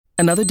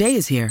Another day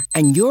is here,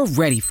 and you're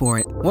ready for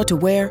it. What to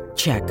wear?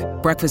 Check.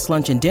 Breakfast,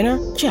 lunch, and dinner?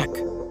 Check.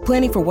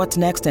 Planning for what's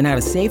next and how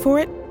to save for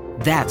it?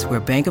 That's where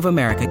Bank of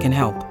America can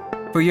help.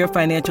 For your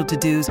financial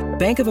to-dos,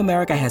 Bank of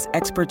America has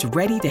experts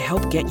ready to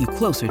help get you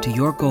closer to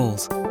your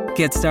goals.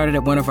 Get started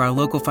at one of our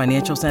local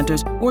financial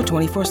centers or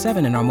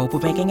 24/7 in our mobile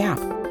banking app.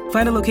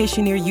 Find a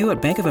location near you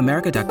at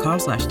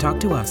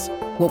bankofamerica.com/talktous.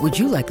 What would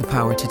you like the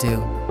power to do?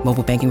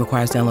 Mobile banking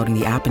requires downloading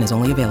the app and is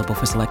only available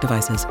for select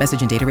devices.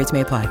 Message and data rates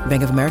may apply.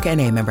 Bank of America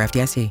N.A., member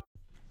FDIC.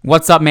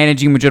 What's up,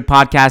 Managing Madrid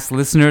podcast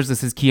listeners?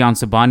 This is Kiyan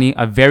Sabani.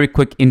 A very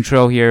quick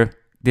intro here.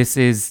 This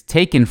is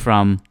taken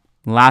from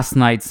last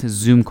night's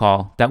Zoom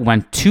call that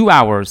went 2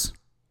 hours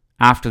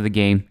after the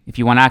game. If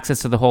you want access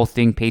to the whole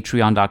thing,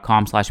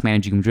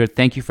 patreon.com/Managing Madrid.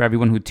 Thank you for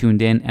everyone who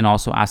tuned in and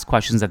also asked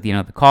questions at the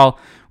end of the call.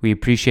 We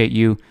appreciate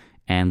you,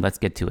 and let's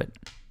get to it.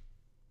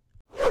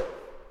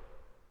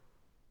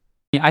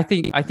 I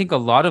think a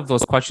lot of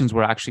those questions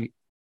were actually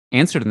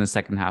answered in the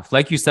second half.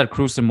 Like you said,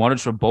 Kroos and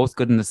Modric were both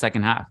good in the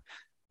second half.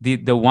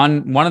 The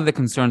one of the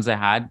concerns I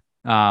had,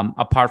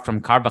 apart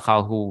from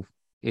Carvajal, who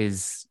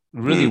is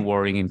really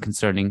worrying and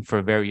concerning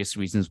for various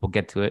reasons, we'll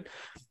get to it.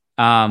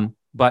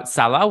 But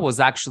Salah was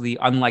actually,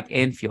 unlike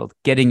Anfield,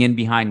 getting in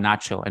behind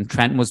Nacho, and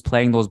Trent was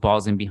playing those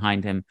balls in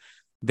behind him.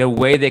 The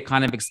way they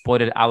kind of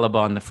exploited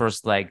Alaba in the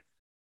first leg.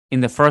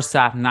 In the first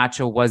half,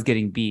 Nacho was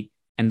getting beat,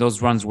 and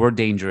those runs were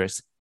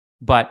dangerous.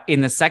 But in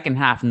the second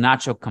half,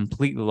 Nacho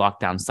completely locked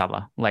down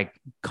Salah, like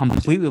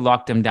completely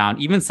locked him down,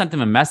 even sent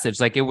him a message.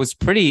 Like, it was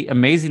pretty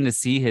amazing to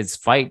see his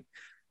fight.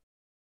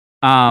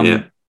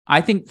 I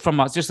think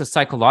from just a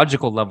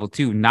psychological level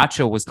too,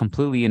 Nacho was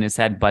completely in his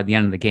head by the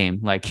end of the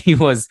game. Like, he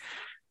was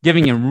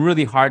giving him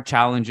really hard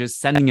challenges,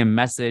 sending him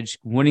message,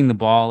 winning the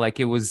ball. Like,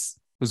 it was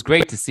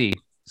great to see.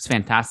 It's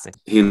fantastic.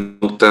 He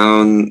locked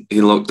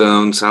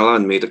down Salah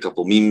and made a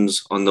couple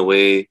memes on the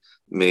way.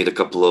 Made a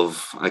couple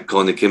of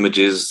iconic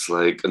images,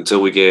 like,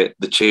 until we get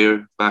the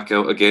chair back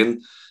out again.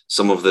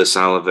 Some of the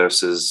Salah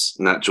versus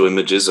Nacho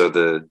images are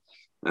the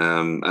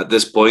at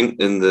this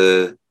point in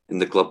the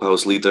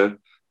clubhouse leader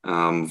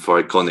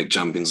for iconic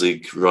Champions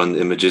League run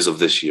images of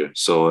this year.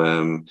 So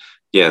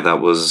that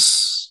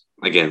was,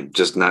 again,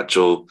 just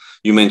Nacho.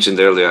 You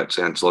mentioned earlier,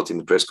 actually, Ancelotti in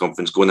the press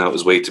conference going out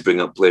his way to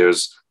bring up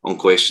players on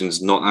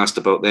questions not asked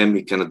about them.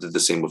 He kind of did the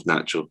same with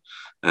Nacho.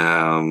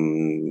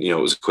 It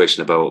was a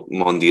question about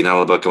Mondi and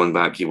Alaba coming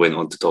back. He went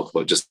on to talk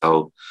about just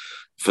how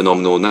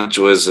phenomenal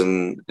Nacho is,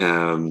 and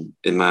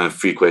in my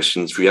free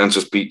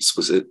answers speech,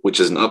 which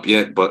isn't up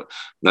yet, but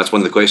that's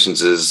one of the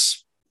questions,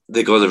 is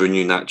they got to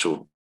renew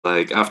Nacho.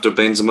 Like, after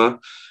Benzema,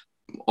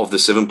 of the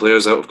 7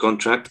 players out of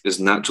contract, is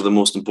Nacho the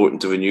most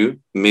important to renew?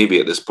 Maybe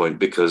at this point,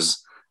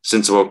 because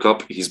since the World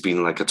Cup, he's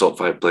been like a top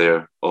 5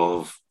 player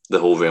of the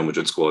whole Real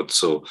Madrid squad.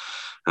 So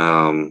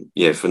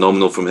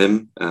phenomenal from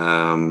him.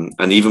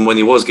 And even when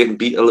he was getting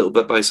beat a little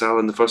bit by Salah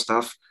in the first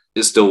half,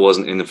 it still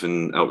wasn't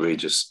anything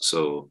outrageous.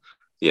 So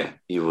yeah,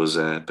 he was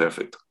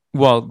perfect.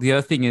 Well, the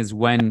other thing is,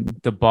 when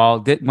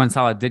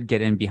Salah did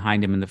get in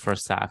behind him in the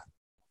first half,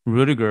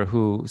 Rudiger,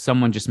 who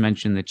someone just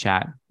mentioned in the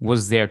chat,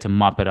 was there to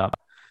mop it up.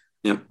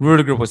 Yep.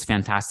 Rudiger was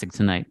fantastic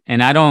tonight.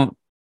 And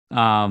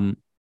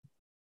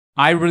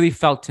I really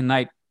felt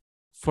tonight,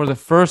 for the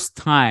first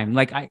time,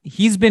 like,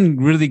 he's been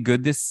really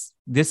good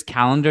this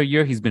calendar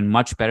year. He's been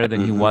much better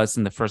than he was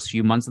in the first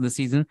few months of the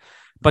season.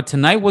 But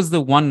tonight was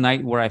the one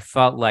night where I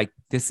felt like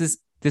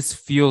this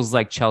feels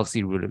like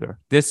Chelsea Rudiger.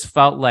 This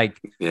felt like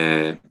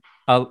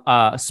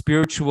a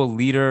spiritual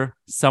leader,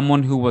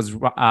 someone who was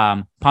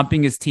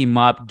pumping his team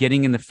up,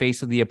 getting in the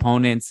face of the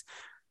opponents,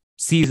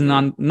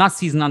 not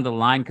season on the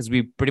line, because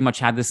we pretty much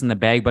had this in the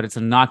bag, but it's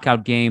a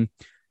knockout game.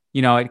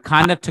 You know, it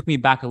kind of took me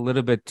back a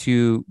little bit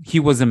to, he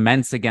was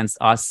immense against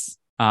us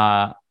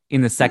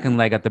in the second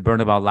leg at the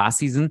Bernabeu last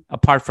season.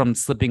 Apart from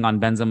slipping on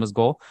Benzema's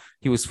goal,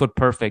 he was foot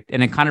perfect.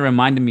 And it kind of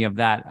reminded me of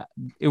that.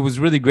 It was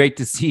really great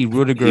to see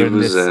Rudiger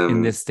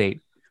in this state.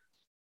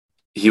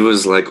 He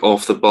was like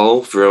off the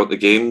ball throughout the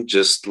game,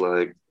 just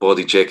like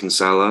body checking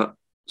Salah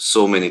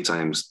so many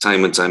times,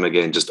 time and time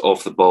again, just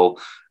off the ball.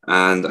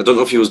 And I don't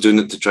know if he was doing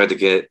it to try to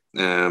get,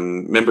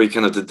 remember he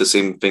kind of did the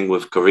same thing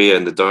with Correa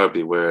in the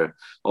derby, where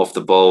off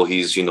the ball,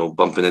 he's,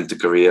 bumping into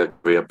Correa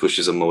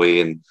pushes him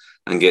away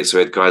and gets a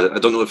red card. I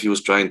don't know if he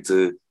was trying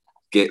to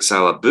get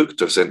Salah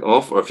booked or sent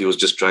off, or if he was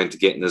just trying to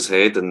get in his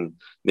head and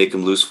make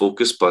him lose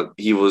focus. But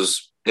he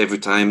was, every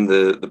time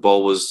the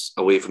ball was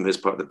away from his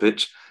part of the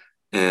pitch,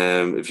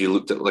 if you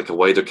looked at like a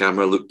wider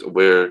camera, looked at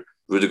where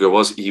Rudiger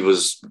was, he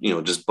was,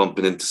 just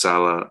bumping into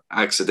Salah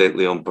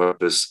accidentally on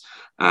purpose.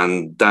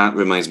 And that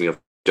reminds me of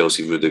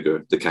Chelsea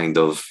Rudiger, the kind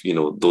of,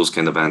 those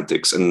kind of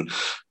antics. And,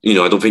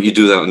 I don't think you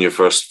do that in your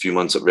first few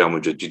months at Real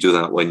Madrid. You do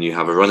that when you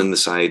have a run in the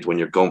side, when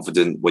you're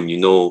confident, when you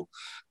know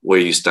where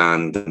you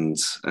stand. And,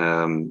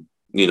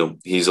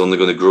 he's only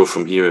going to grow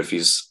from here if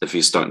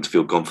he's starting to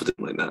feel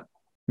confident like that.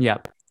 Yeah.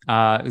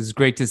 It was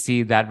great to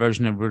see that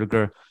version of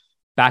Rudiger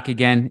back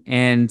again.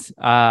 And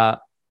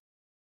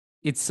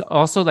it's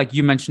also, like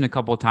you mentioned a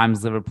couple of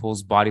times,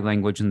 Liverpool's body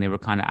language, and they were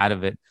kind of out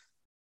of it.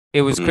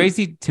 It was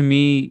crazy to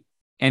me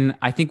And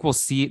I think we'll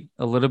see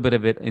a little bit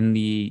of it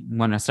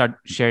when I start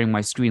sharing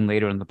my screen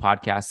later in the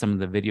podcast, some of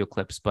the video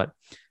clips. But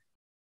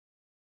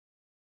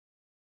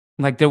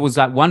like there was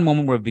that one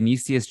moment where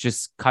Vinicius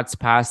just cuts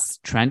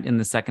past Trent in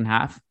the second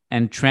half,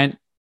 and Trent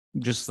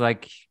just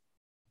like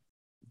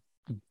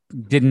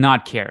did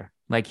not care.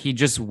 Like he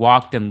just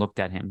walked and looked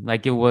at him.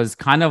 Like it was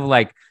kind of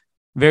like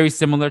very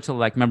similar to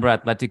like, remember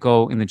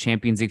Atletico in the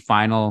Champions League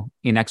final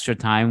in extra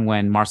time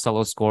when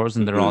Marcelo scores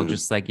and they're all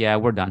just like, yeah,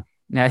 we're done.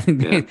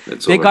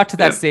 They got to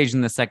that stage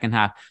in the second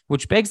half,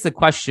 which begs the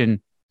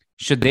question,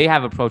 should they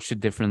have approached it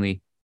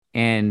differently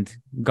and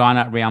gone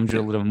at Real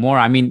Madrid a little more?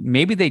 I mean,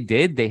 maybe they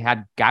did. They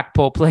had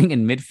Gakpo playing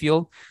in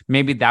midfield.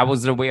 Maybe that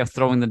was their way of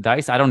throwing the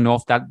dice. I don't know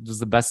if that was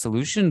the best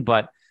solution,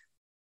 but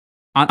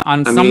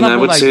on some level, I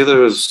would say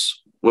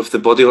there's, with the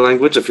body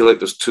language, I feel like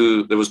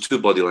there was two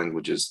body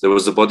languages. There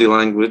was the body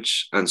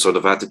language and sort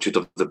of attitude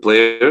of the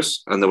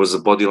players, and there was the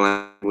body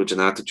language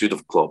and attitude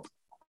of Klopp.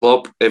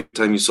 Klopp, every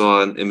time you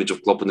saw an image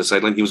of Klopp on the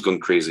sideline, he was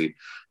going crazy.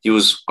 He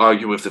was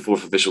arguing with the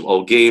fourth official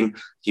all game.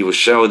 He was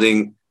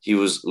shouting. He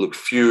looked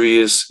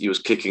furious. He was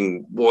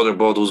kicking water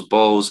bottles,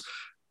 balls.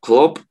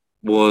 Klopp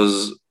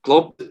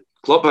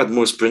had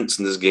more sprints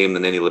in this game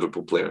than any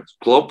Liverpool player.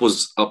 Klopp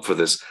was up for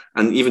this,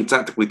 and even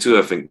tactically too.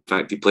 I think, in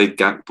fact, he played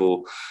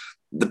Gakpo.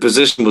 The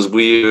position was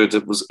weird.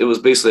 It was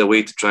basically a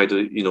way to try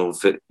to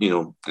fit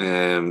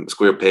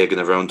square peg in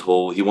a round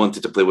hole. He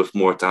wanted to play with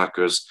more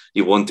attackers.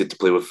 He wanted to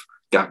play with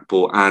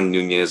Gakpo and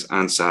Nunez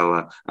and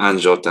Salah and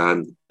Jota,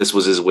 and this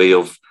was his way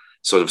of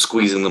sort of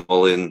squeezing them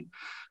all in.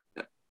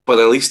 But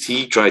at least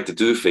he tried to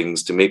do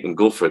things to make them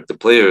go for it. The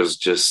players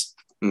just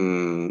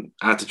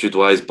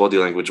attitude-wise, body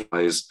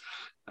language-wise,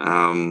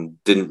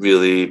 didn't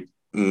really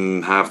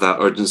have that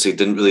urgency,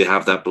 didn't really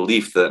have that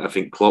belief that I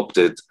think Klopp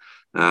did.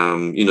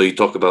 You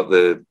talk about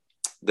the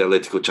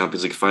Atletico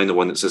Champions League final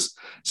one. It's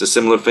a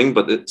similar thing,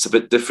 but it's a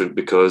bit different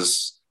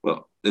because,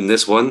 well, in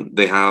this one,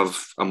 they have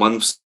a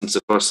month since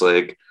the first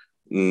leg.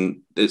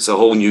 It's a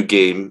whole new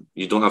game.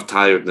 You don't have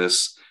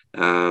tiredness.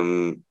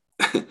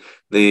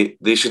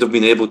 They should have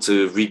been able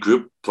to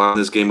regroup, plan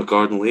this game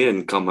accordingly,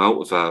 and come out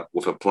with a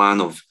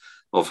plan of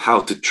how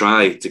to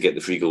try to get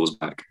the 3 goals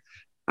back.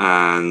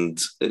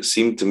 And it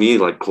seemed to me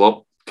like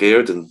Klopp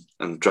cared and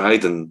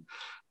tried and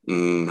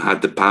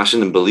had the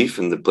passion and belief,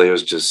 and the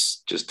players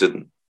just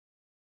didn't.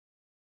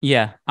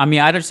 Yeah, I mean,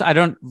 I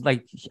don't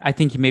like. I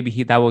think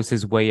maybe that was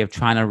his way of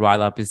trying to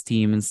rile up his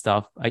team and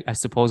stuff. I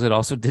suppose it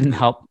also didn't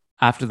help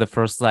after the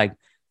first leg.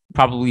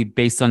 Probably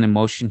based on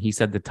emotion, he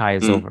said the tie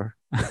is over.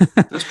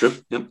 That's true.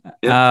 Yep.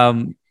 Yeah.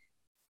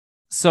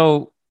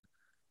 So,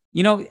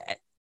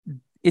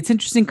 it's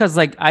interesting because,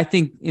 like, I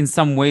think in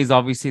some ways,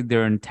 obviously,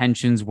 their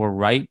intentions were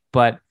right,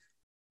 but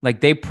like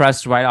they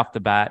pressed right off the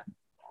bat.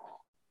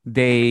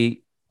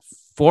 They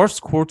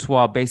forced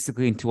Courtois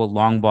basically into a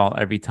long ball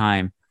every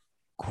time.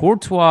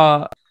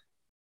 Courtois,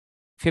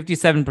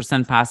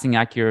 57% passing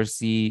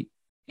accuracy.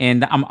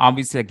 And I'm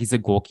obviously, like, he's a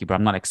goalkeeper.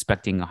 I'm not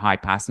expecting a high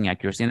passing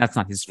accuracy, and that's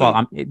not his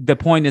fault. The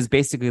point is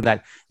basically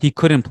that he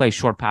couldn't play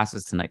short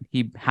passes tonight.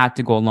 He had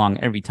to go long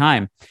every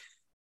time.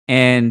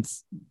 And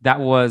that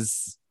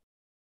was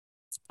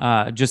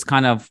just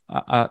kind of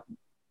a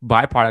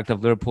byproduct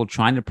of Liverpool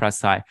trying to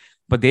press high.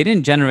 But they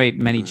didn't generate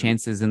many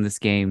chances in this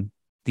game.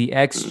 The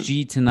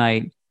XG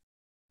tonight,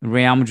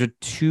 Real Madrid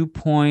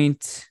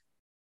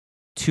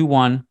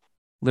 2.21,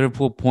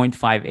 Liverpool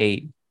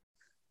 0.58.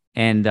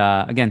 And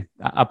again,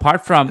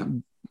 apart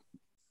from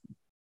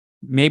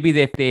maybe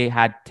if they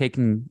had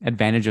taken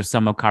advantage of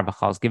some of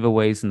Carvajal's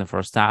giveaways in the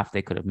first half,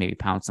 they could have maybe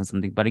pounced on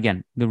something. But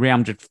again, the Real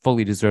Madrid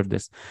fully deserved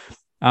this.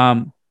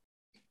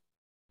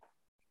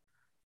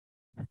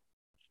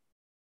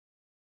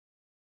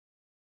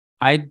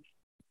 I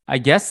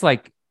guess,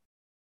 like,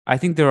 I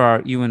think there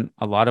are even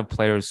a lot of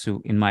players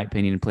who, in my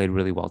opinion, played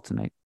really well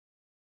tonight.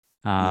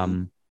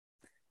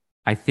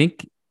 I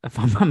think, if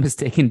I'm not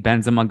mistaken,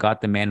 Benzema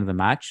got the man of the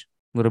match.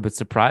 A little bit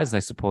surprised. I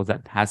suppose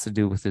that has to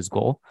do with his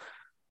goal.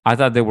 I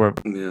thought there were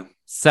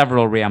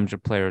several Real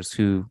Madrid players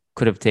who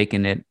could have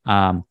taken it.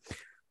 I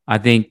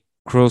think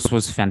Kroos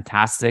was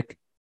fantastic.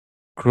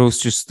 Kroos,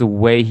 just the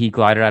way he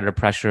glided out of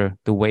pressure,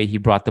 the way he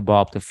brought the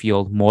ball up the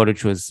field.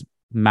 Modric was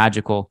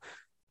magical.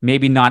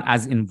 Maybe not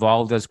as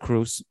involved as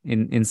Kroos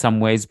in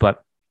some ways,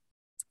 but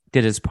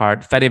did his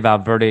part. Fede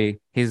Valverde,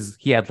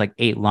 he had like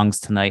 8 lungs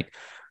tonight.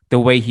 The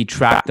way he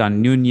tracked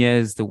on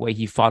Nunez, the way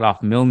he fought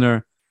off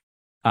Milner.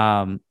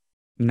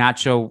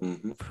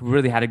 Nacho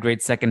really had a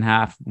great second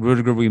half.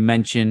 Rudiger, we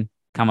mentioned.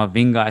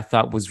 Camavinga, I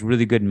thought, was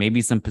really good. Maybe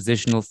some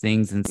positional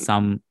things and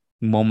some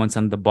moments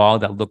on the ball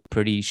that looked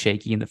pretty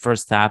shaky in the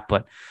first half.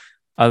 But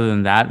other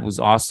than that, it was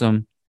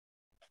awesome.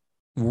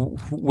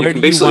 Where do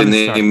you want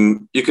to start?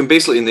 You can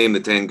basically name the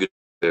 10 good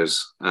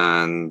players,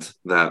 and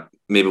that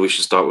maybe we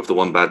should start with the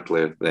one bad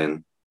player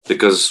then,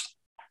 because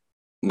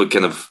we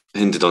kind of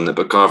hinted on it,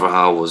 but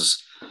Carvajal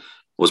was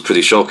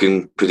pretty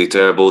shocking, pretty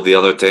terrible. The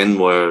other 10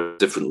 were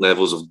different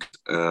levels of.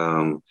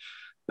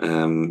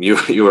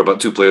 You were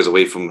about 2 players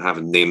away from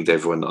having named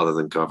everyone other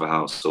than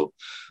Carvajal, so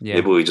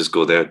maybe we just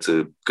go there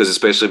too, because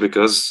if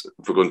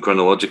we're going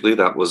chronologically,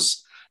 that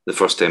was the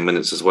first 10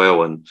 minutes as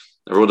well. And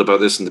I wrote about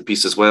this in the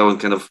piece as well. And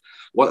kind of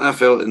what I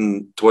felt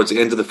towards the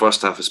end of the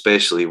first half,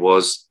 especially,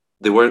 was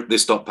they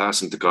stopped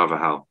passing to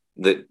Carvajal.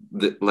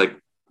 Like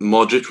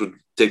Modric would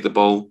take the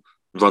ball,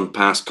 run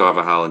past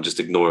Carvajal, and just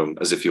ignore him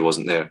as if he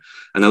wasn't there.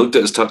 And I looked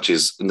at his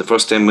touches in the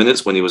first 10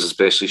 minutes when he was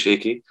especially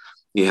shaky.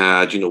 He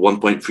had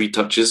 1.3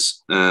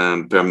 touches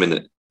per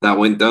minute. That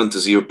went down to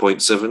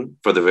 0.7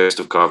 for the rest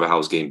of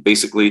Carvajal's game.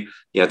 Basically,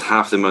 he had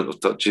half the amount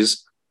of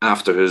touches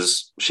after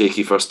his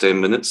shaky first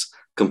 10 minutes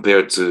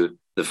compared to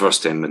the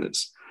first 10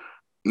 minutes.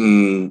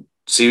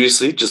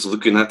 Seriously, just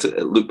looking at it,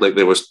 it looked like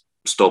they were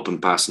stopping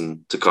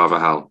passing to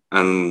Carvajal.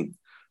 And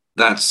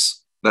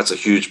that's a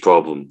huge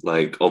problem.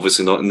 Like,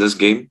 obviously not in this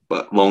game,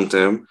 but long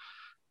term,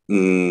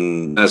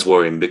 that's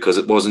worrying, because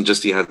it wasn't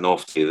just he had an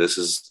off day. This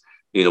is,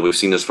 we've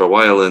seen this for a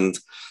while. And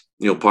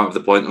part of the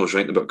point I was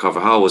writing about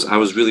Carvajal was I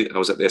was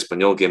at the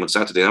Espanyol game on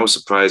Saturday, and I was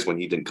surprised when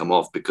he didn't come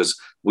off, because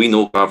we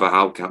know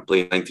Carvajal can't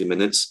play 90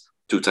 minutes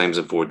 2 times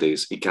in 4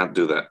 days. He can't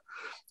do that.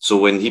 So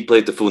when he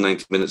played the full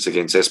 90 minutes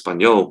against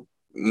Espanyol,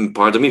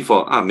 part of me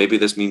thought, maybe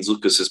this means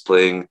Lucas is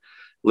playing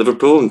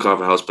Liverpool and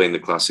Carvajal's playing the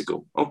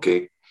Clásico.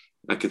 Okay,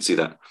 I could see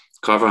that.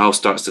 Carvajal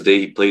starts today.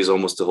 He plays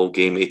almost the whole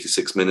game,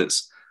 86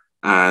 minutes,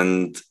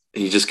 and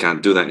he just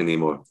can't do that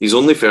anymore. He's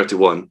only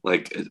 31.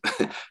 Like,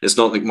 it's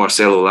not like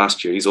Marcelo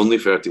last year. He's only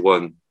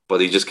 31, but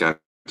he just can't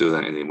do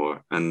that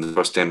anymore. And the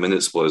first 10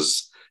 minutes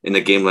was, in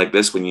a game like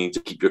this, when you need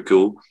to keep your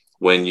cool,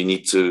 when you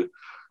need to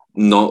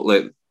not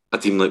let a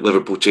team like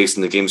Liverpool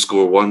chasing the game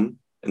score 1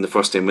 in the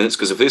first 10 minutes.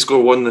 Because if they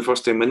score 1 in the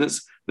first 10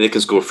 minutes, they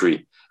can score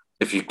 3.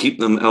 If you keep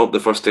them out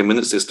the first 10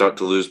 minutes, they start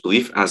to lose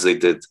belief, as they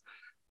did.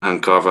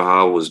 And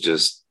Carvajal was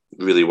just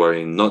really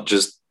worrying. Not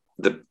just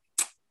the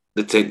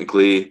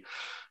technically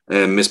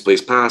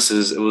misplaced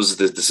passes, it was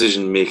the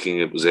decision making,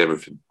 it was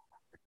everything.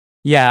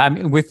 Yeah, I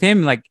mean, with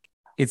him, like,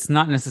 it's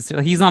not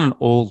necessarily, he's not an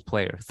old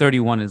player.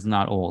 31 is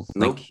not old.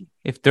 Nope. Like,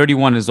 if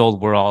 31 is old,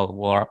 we're all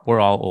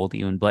old,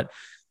 even. But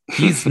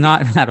he's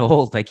not that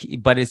old. Like,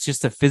 but it's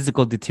just a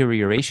physical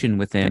deterioration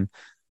with him,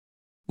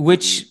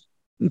 which,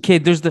 okay,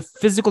 there's the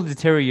physical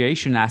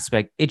deterioration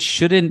aspect. It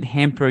shouldn't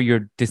hamper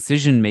your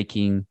decision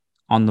making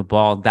on the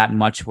ball that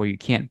much, where you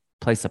can't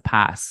place a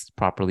pass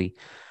properly,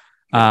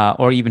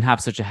 or even have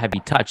such a heavy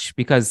touch,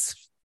 because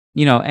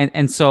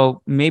and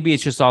so maybe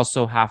it's just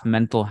also half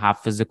mental,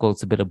 half physical.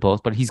 It's a bit of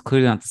both, but he's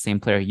clearly not the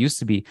same player he used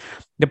to be.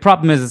 The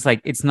problem is,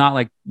 it's not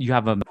like you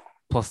have a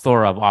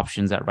plethora of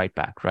options at right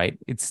back, right?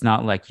 It's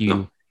not like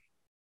you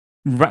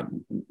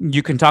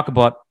can talk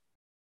about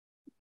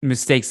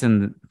mistakes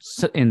in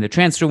the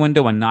transfer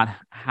window and not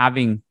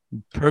having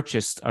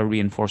purchased a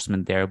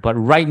reinforcement there, but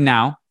right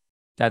now,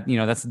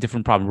 that's a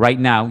different problem. Right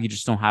now, you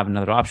just don't have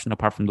another option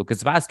apart from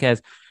Lucas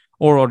Vazquez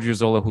or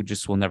Odriozola, who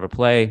just will never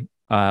play,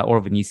 or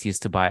Vinicius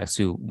Tobias,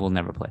 who will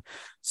never play.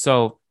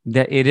 So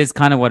it is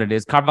kind of what it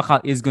is.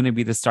 Carvajal is going to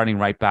be the starting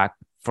right back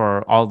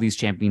for all these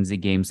Champions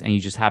League games, and you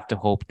just have to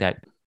hope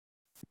that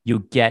you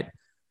get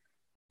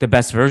the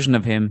best version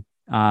of him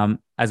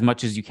as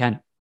much as you can.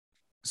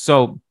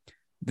 So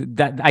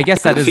I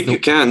guess that I is. think you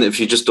can,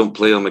 if you just don't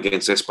play him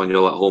against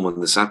Espanyol at home on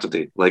the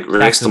Saturday. Like,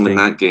 rest him in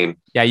that game.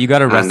 Yeah, you got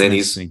to rest him.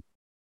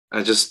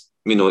 And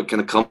then it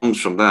kind of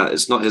comes from that.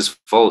 It's not his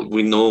fault.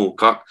 We know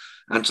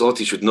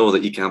Ancelotti should know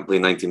that he can't play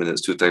 90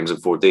 minutes 2 times in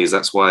 4 days.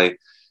 That's why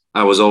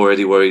I was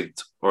already worried,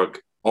 or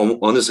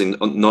honestly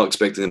not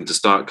expecting him to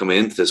start coming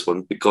into this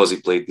one, because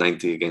he played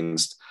 90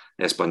 against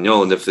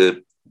Espanyol.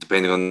 And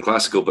depending on the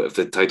Clásico, but if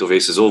the title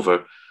race is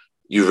over,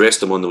 you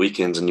rest him on the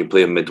weekends and you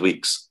play him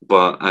midweeks.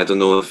 But I don't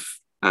know if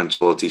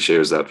Ancelotti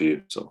shares that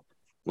view. So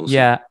we'll see.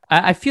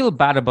 I feel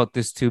bad about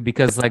this too,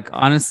 because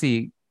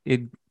honestly,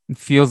 it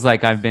feels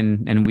like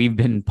we've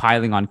been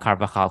piling on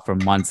Carvajal for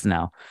months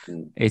now.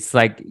 It's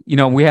like,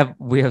 we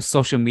have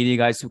social media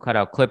guys who cut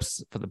out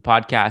clips for the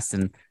podcast,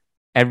 and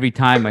every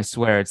time, I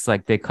swear, it's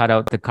like they cut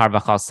out the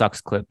Carvajal sucks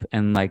clip,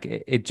 and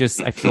it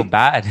just, I feel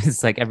bad.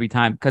 It's like every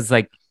time, because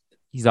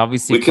he's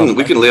obviously, we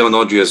can lay on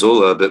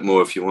Odriozola a bit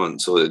more if you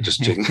want, so it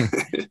just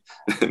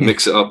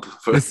mix it up.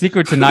 The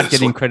secret to not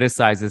getting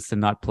criticized is to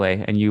not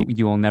play, and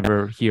you will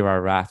never hear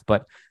our wrath.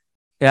 But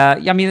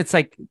I mean, it's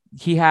like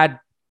he had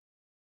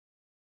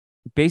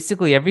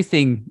basically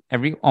everything,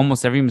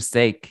 almost every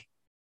mistake,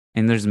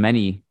 and there's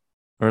many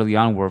early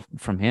on, were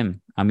from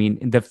him. I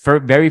mean, the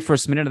very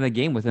first minute of the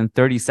game, within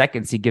 30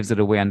 seconds, he gives it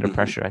away under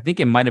pressure. I think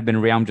it might have been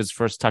Ream's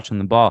first touch on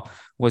the ball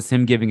was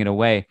him giving it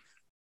away.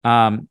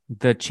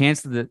 The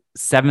chance of the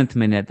 7th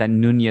minute that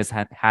Nunez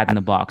had in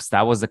the box,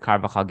 that was the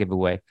Carvajal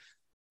giveaway.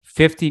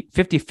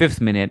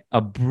 55th minute,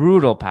 a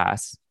brutal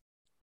pass.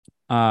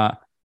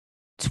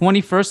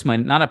 21st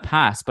minute, not a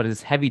pass, but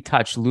his heavy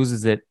touch,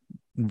 loses it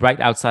right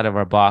outside of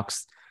our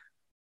box.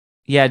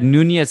 Yeah,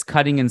 Nunez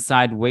cutting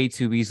inside way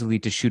too easily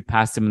to shoot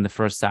past him in the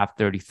first half.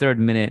 33rd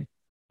minute,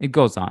 it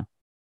goes on.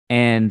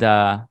 And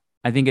I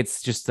think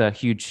it's just a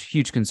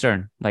huge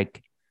concern.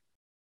 Like,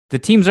 the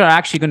teams are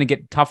actually going to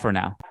get tougher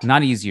now,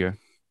 not easier.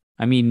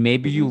 I mean,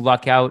 maybe you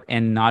luck out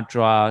and not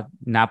draw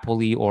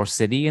Napoli or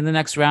City in the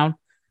next round.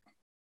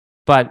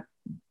 But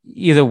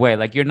either way,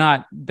 you're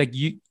not,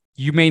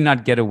 you may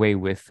not get away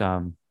with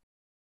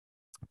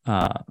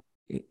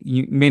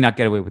you may not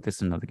get away with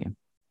this in another game,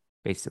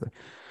 basically.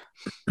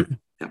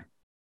 Yeah.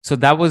 So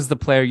that was the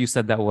player you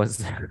said that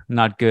was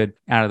not good.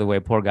 Out of the way,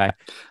 poor guy.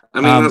 I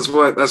mean,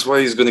 that's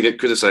why he's going to get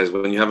criticized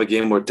when you have a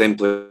game where 10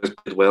 players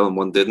played well and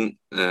one didn't.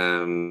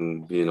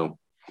 You know.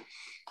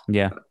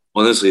 Yeah.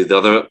 Honestly, the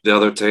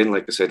other 10,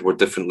 like I said, were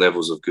different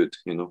levels of good.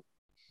 You know.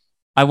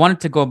 I wanted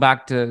to go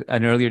back to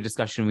an earlier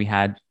discussion we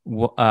had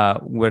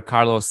where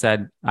Carlos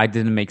said I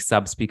didn't make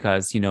subs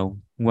because,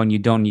 when you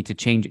don't need to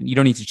change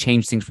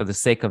things for the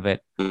sake of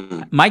it.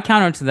 Mm-hmm. My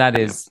counter to that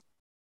is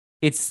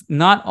it's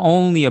not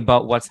only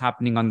about what's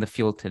happening on the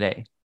field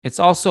today. It's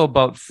also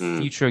about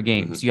future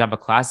games. Mm-hmm. You have a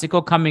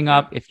Clásico coming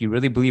up. If you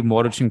really believe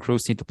Modric and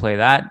Kroos need to play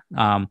that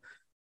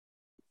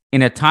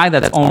in a tie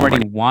that's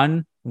already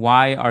won,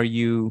 why are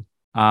you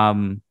not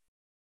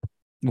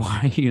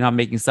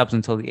making subs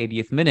until the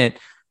 80th minute?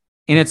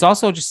 And it's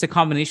also just a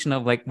combination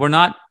of we're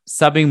not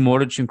subbing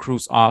Modric and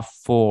Kroos off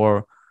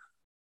for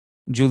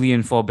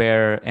Julian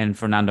Faubert and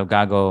Fernando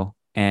Gago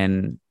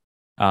and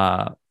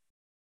Thomas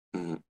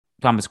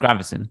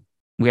Gravesen.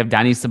 We have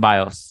Dani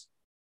Ceballos.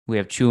 We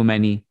have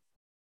Tchouaméni.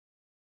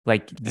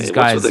 These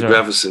guys.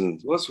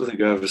 What's with the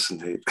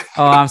Gravesen hate?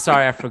 Oh, I'm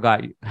sorry, I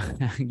forgot.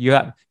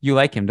 You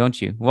like him, don't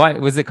you? Why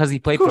was it? Because he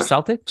played for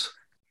Celtic?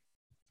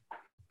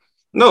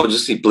 No,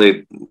 just he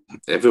played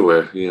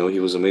everywhere. He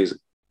was amazing.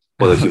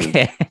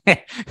 Okay.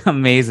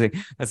 Amazing.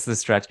 That's the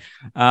stretch.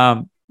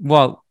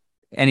 Well,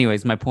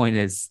 anyways, my point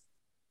is,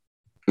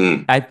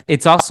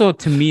 it's also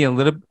to me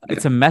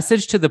it's a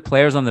message to the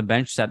players on the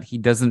bench that he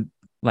doesn't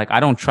I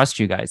don't trust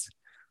you guys.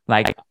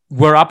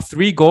 We're up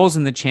 3 goals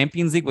in the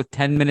Champions League with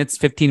 10 minutes,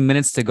 15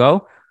 minutes to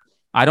go.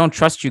 I don't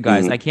trust you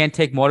guys. I can't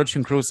take Modric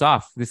and Kroos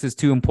off. This is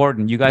too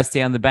important. You guys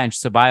stay on the bench.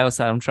 Ceballos,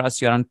 I don't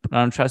trust you. I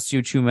don't trust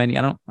you.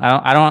 Tchouaméni.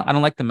 I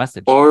don't like the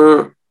message.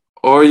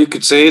 Or you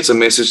could say it's a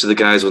message to the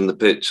guys on the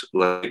pitch,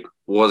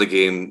 what a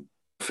game,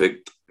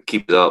 perfect,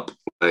 keep it up,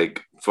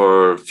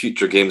 for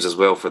future games as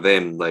well for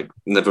them,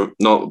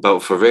 not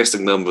about for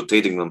resting them,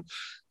 rotating them,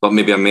 but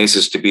maybe a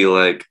message to be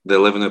the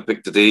 11 I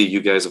picked today,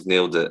 you guys have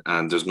nailed it,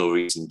 and there's no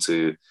reason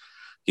to,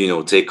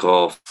 take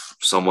off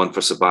someone for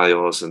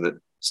Ceballos, and it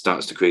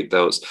starts to create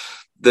doubts.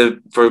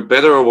 For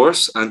better or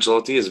worse,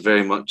 Ancelotti is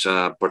very much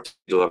a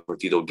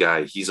partido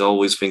guy. He's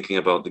always thinking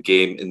about the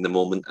game in the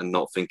moment and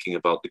not thinking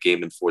about the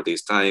game in 4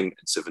 days' time,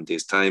 in 7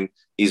 days' time.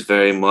 He's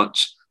very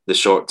much the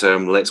short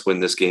term, let's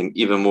win this game,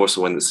 even more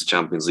so when it's the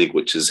Champions League,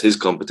 which is his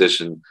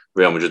competition,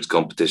 Real Madrid's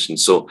competition.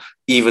 So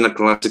even a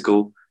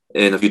Clásico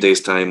in a few days'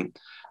 time,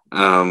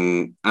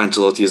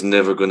 Ancelotti is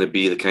never going to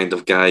be the kind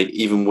of guy,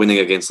 even winning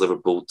against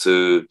Liverpool,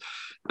 to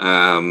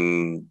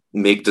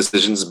make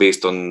decisions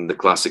based on the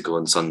Clásico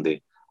on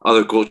Sunday.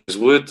 Other coaches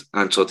would.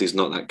 Ancelotti's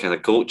not that kind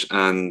of coach,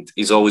 and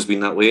he's always been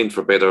that way. And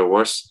for better or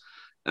worse,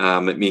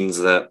 it means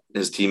that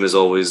his team is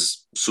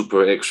always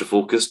super extra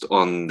focused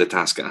on the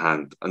task at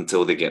hand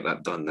until they get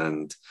that done.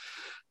 And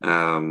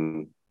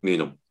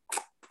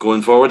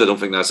going forward, I don't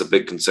think that's a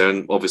big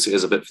concern. Obviously, it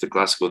is a bit for the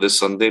Clásico this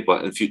Sunday,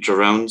 but in future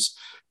rounds,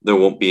 there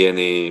won't be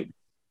any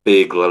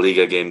big La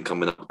Liga game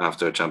coming up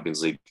after a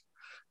Champions League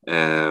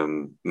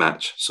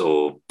match.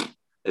 So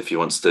if he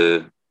wants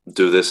to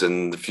do this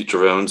in the future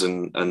rounds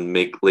and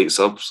make late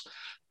subs,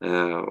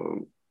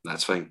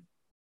 that's fine.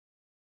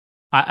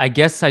 I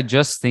guess I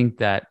just think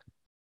that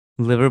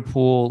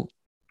Liverpool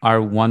are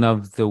one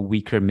of the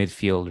weaker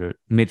midfields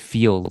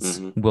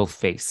will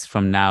face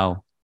from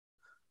now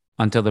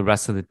until the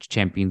rest of the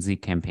Champions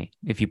League campaign.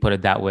 If you put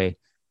it that way,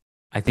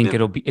 I think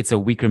it's a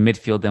weaker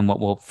midfield than what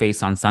we'll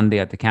face on Sunday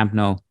at the Camp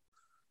Nou.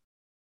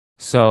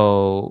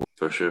 So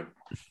for sure.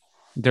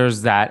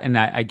 There's that, and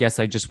I guess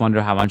I just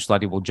wonder how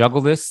Ancelotti will juggle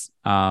this.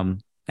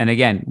 And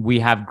again, we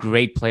have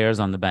great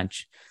players on the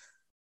bench,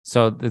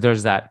 so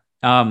there's that.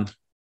 I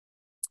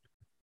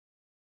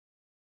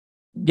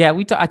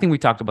think we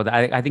talked about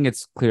that. I think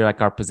it's clear,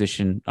 our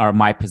position, or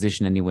my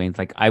position anyway.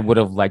 I would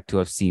have liked to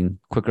have seen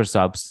quicker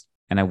subs,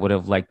 and I would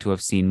have liked to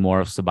have seen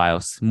more of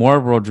Ceballos, more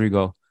of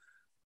Rodrigo.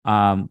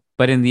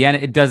 But in the end,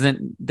 it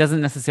doesn't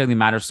necessarily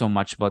matter so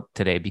much about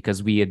today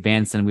because we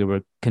advanced and we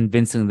were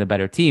convincingly the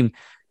better team.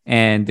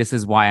 And this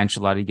is why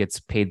Ancelotti gets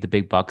paid the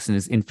big bucks and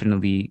is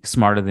infinitely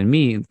smarter than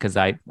me, because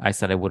I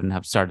said I wouldn't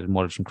have started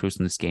Modric and Kroos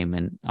in this game,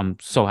 and I'm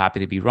so happy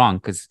to be wrong,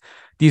 because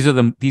these are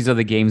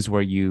the games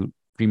where you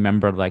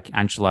remember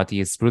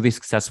Ancelotti is really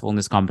successful in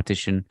this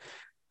competition,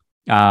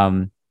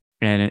 and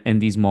in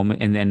these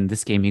moments, and then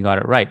this game he got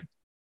it right,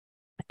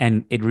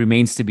 and it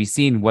remains to be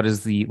seen what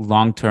is the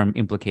long-term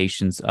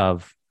implications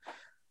of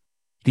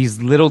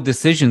these little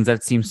decisions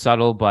that seem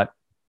subtle, but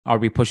are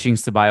we pushing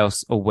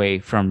Ceballos away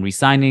from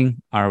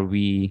re-signing? Are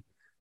we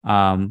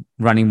running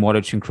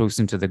Modric and Kroos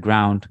into the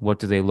ground? What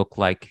do they look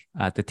like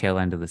at the tail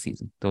end of the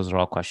season? Those are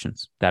all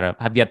questions that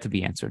have yet to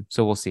be answered.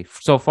 So we'll see.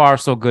 So far,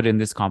 so good in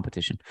this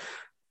competition.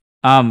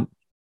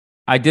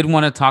 I did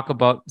want to talk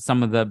about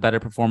some of the better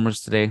performers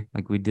today.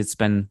 We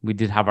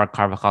did have our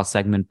Carvajal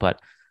segment, but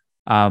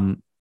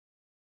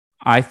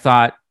I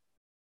thought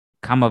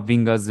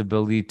Camavinga's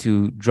ability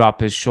to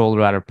drop his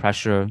shoulder out of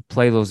pressure,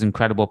 play those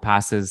incredible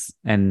passes,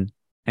 and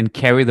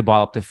carry the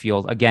ball up the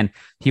field. Again,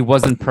 he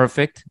wasn't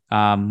perfect,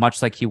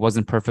 much like he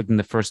wasn't perfect in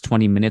the first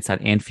 20 minutes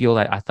at Anfield.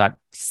 I thought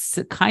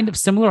kind of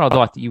similar,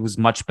 although I thought he was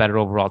much better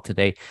overall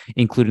today,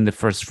 including the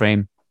first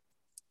frame.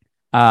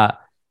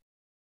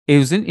 It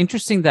was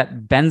interesting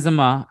that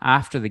Benzema,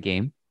 after the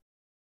game,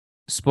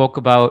 spoke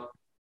about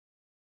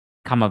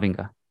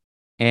Camavinga.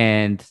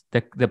 And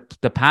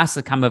the pass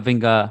that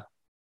Camavinga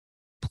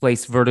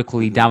placed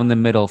vertically down the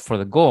middle for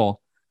the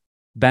goal,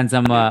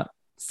 Benzema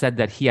said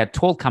that he had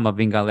told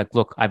Camavinga, like,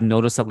 look, I've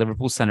noticed that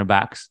Liverpool center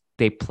backs,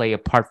 they play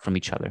apart from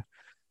each other.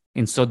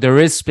 And so there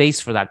is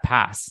space for that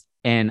pass.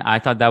 And I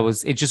thought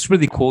it's just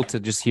really cool to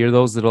just hear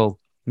those little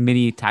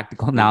mini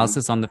tactical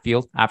analysis on the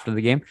field after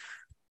the game,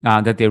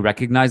 that they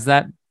recognize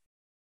that.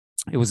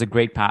 It was a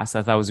great pass.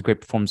 I thought it was a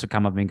great performance of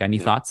Camavinga. Any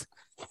thoughts?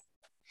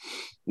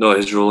 No,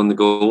 his role in the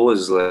goal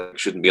is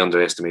shouldn't be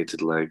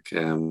underestimated.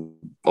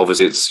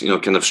 Obviously, it's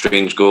kind of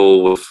strange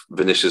goal with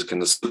Vinicius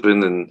kind of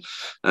slipping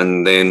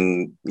and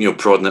then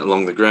prodding it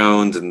along the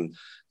ground and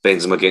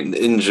Benzema getting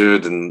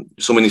injured and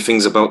so many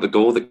things about the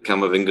goal that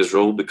Camavinga's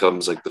role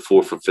becomes like the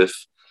fourth or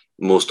fifth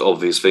most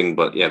obvious thing.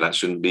 But yeah, that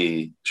shouldn't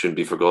be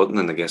forgotten.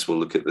 And I guess we'll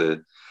look at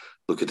it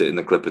in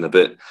the clip in a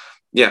bit.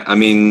 Yeah, I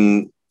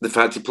mean the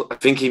fact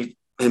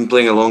him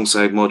playing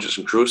alongside Modric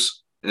and Kroos,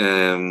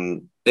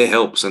 it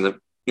helps. And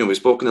we've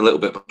spoken a little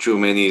bit about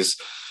Tchouaméni's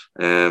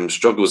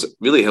struggles. It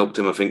really helped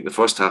him, I think, the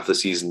first half of the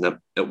season that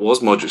it was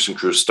Modric and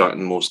Kroos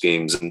starting most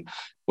games. And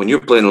when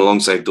you're playing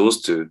alongside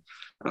those two,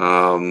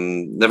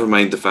 never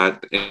mind the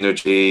fact that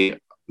energy,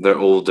 they're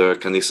older,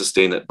 can they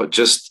sustain it? But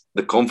just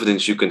the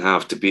confidence you can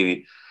have to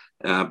be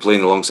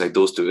playing alongside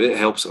those two, it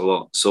helps a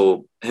lot.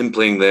 So him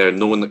playing there,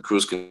 knowing that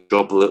Kroos can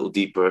drop a little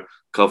deeper,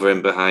 cover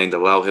him behind,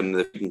 allow him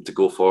to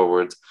go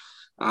forward.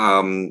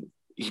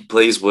 He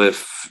plays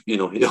with, he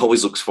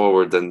always looks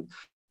forward, and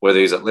whether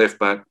he's at left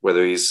back,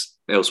 whether he's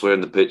elsewhere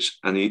in the pitch,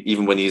 and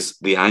even when he's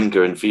the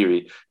anchor in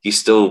theory, he's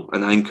still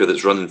an anchor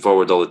that's running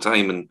forward all the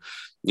time. And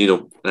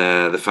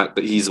the fact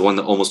that he's the one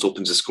that almost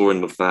opens the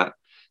scoring with that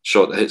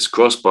shot that hits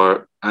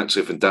crossbar,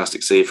 actually a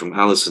fantastic save from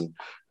Alisson.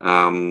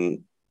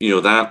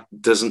 That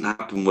doesn't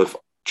happen with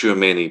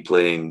Tchouaméni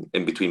playing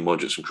in between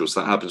Modric and Kroos.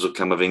 That happens with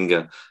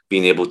Camavinga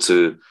being able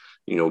to,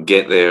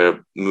 get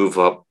there, move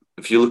up.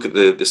 If you look at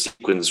the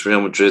sequence,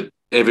 Real Madrid,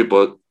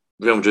 everybody,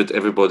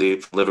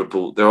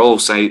 Liverpool, they're all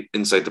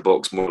inside the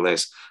box more or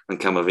less, and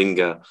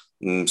Camavinga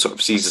sort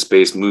of sees the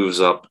space, moves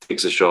up,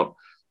 takes a shot.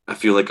 I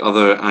feel like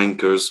other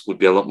anchors would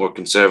be a lot more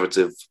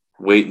conservative,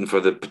 waiting for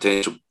the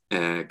potential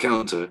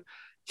counter.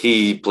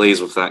 He plays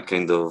with that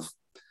kind of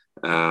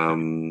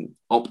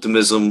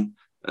optimism,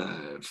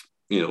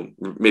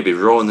 maybe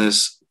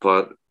rawness,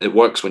 but it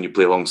works when you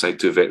play alongside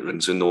two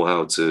veterans who know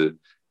how to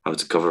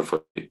cover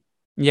for you.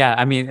 Yeah,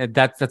 I mean,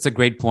 that's a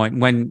great point.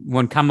 When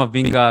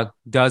Camavinga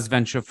does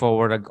venture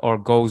forward or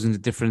goes into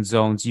different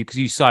zones,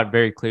 you saw it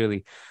very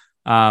clearly,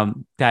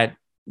 that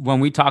when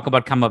we talk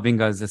about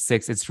Camavinga as a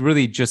six, it's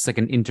really just like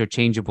an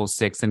interchangeable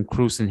six, and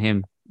Kroos and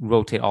him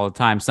rotate all the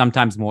time.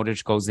 Sometimes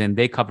Modric goes in,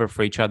 they cover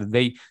for each other.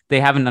 They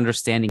have an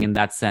understanding in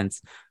that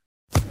sense.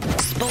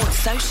 Sports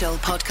Social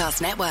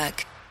Podcast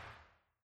Network.